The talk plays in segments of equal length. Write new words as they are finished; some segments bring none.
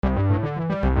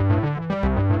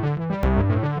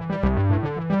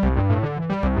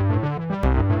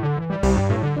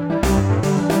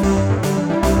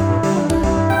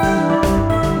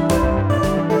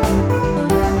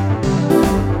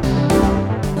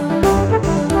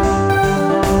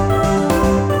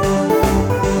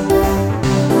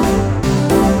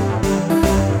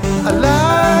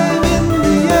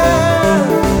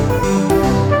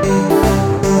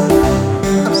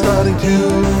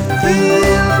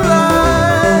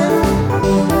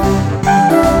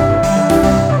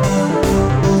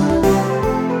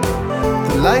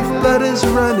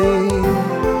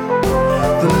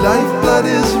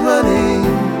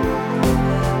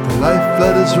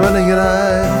running and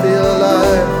I feel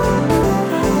alive.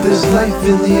 There's life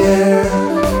in the air.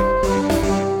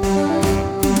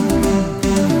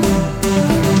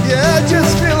 Yeah, I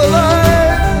just feel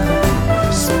alive.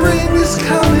 Spring is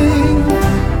coming.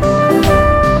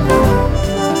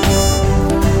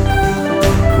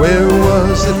 Where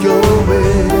was it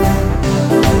going?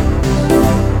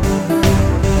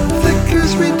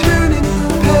 Flickers returning,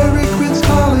 peregrines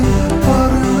calling,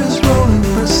 water is rolling,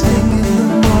 first thing in the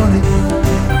morning.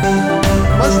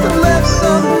 Must have left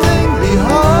something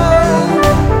behind.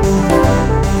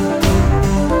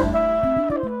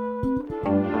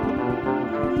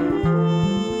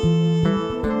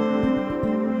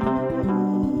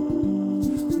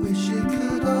 Wish it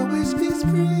could always be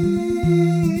spring.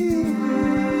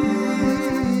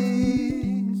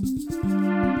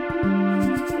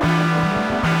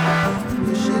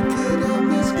 Wish it could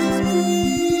always be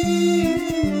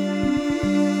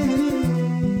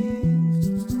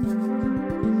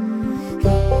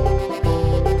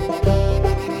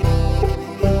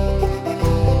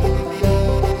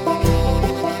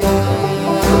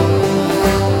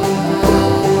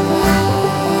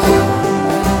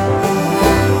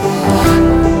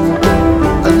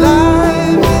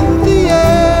alive in the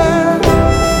air.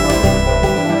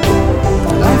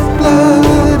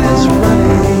 Lifeblood is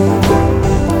running.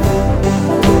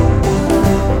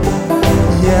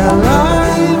 Yeah,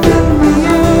 alive in the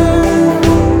air.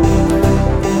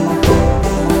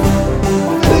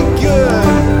 Feeling good.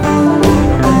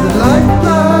 And the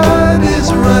lifeblood is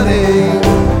running.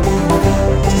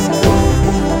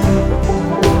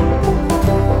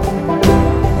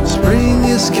 Spring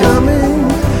is coming.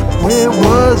 Where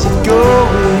was it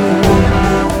going?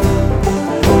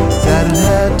 That it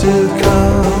had to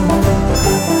come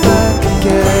back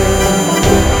again.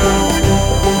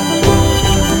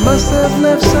 Must have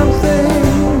left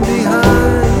something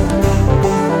behind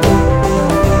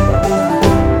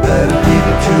that it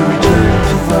needed to return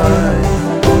to find.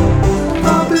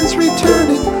 Robins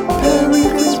returning,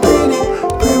 peregrines waiting,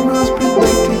 primrose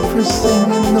waiting for thing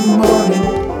in the morning.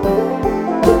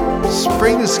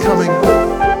 Spring is coming.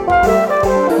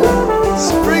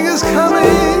 Spring is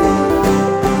coming.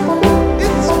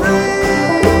 It's spring.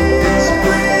 It's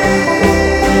spring.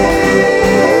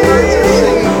 Birds are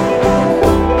singing.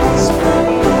 It's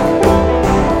spring.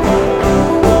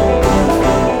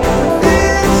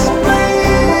 It's spring.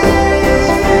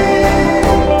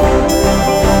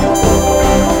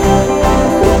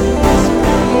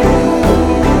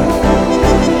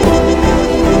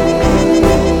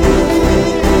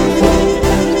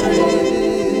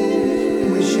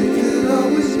 Wish it could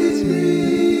always be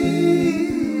spring.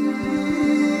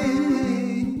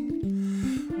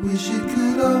 Wish it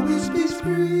could always be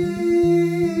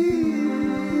spring.